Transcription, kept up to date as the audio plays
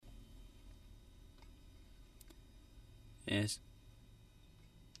Yes.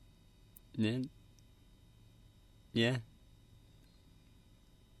 Yeah. Yeah.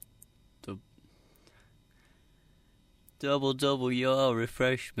 Double your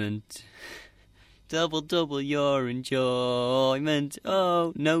refreshment. Double your enjoyment.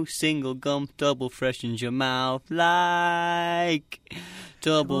 Oh, no single gum double freshens your mouth like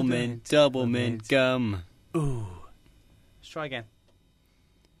double mint gum. Ooh. Let's try again.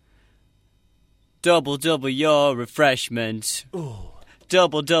 Double your refreshment. Ooh.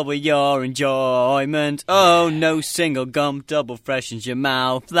 Double your enjoyment. Oh, no single gum double freshens your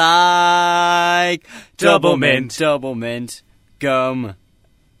mouth like double mint gum.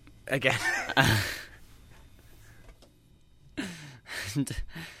 Again.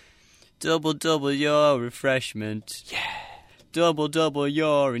 Double your refreshment. Yeah. Double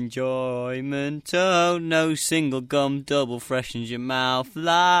your enjoyment. Oh, no single gum double freshens your mouth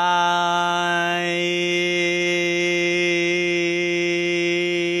like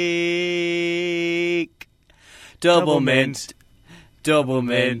double mint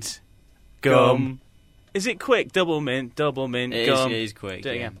gum. Is it quick? Double mint gum. It is quick. Do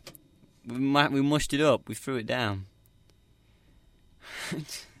it again. We mushed it up. We threw it down.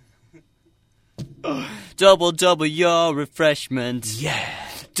 Double your refreshment. Yeah.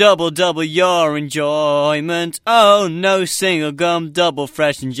 Double your enjoyment. Oh, no single gum double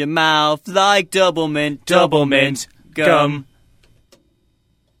freshens your mouth like double mint gum.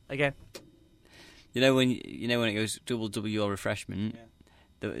 Again. You know when it goes double your refreshment,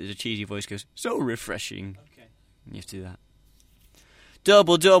 the cheesy voice goes, so refreshing. Okay. You have to do that.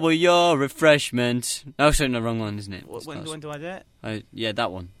 Double your refreshment. Oh, sorry, no, wrong one, isn't it? When do I do it? Yeah,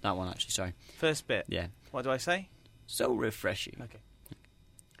 that one actually, sorry. First bit. Yeah. What do I say? So refreshing. Okay.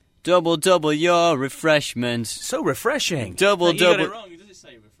 Double your refreshment. So refreshing. You got it wrong. Does it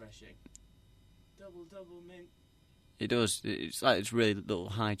say refreshing? Double mint. It does. It's like it's really little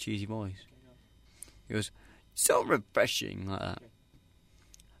high cheesy voice. It goes, so refreshing, like that. Okay.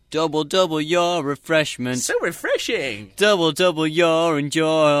 Double your refreshment. So refreshing. Double your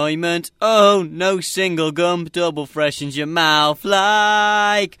enjoyment. Oh, no single gum double freshens your mouth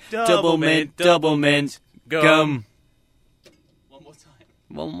like double mint gum. One more time.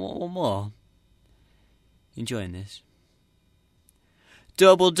 One more. Enjoying this.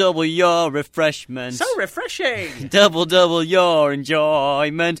 Double your refreshment. So refreshing. Double your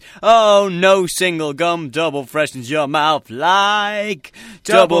enjoyment. Oh, no single gum double freshens your mouth like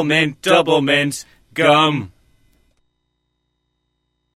double mint gum.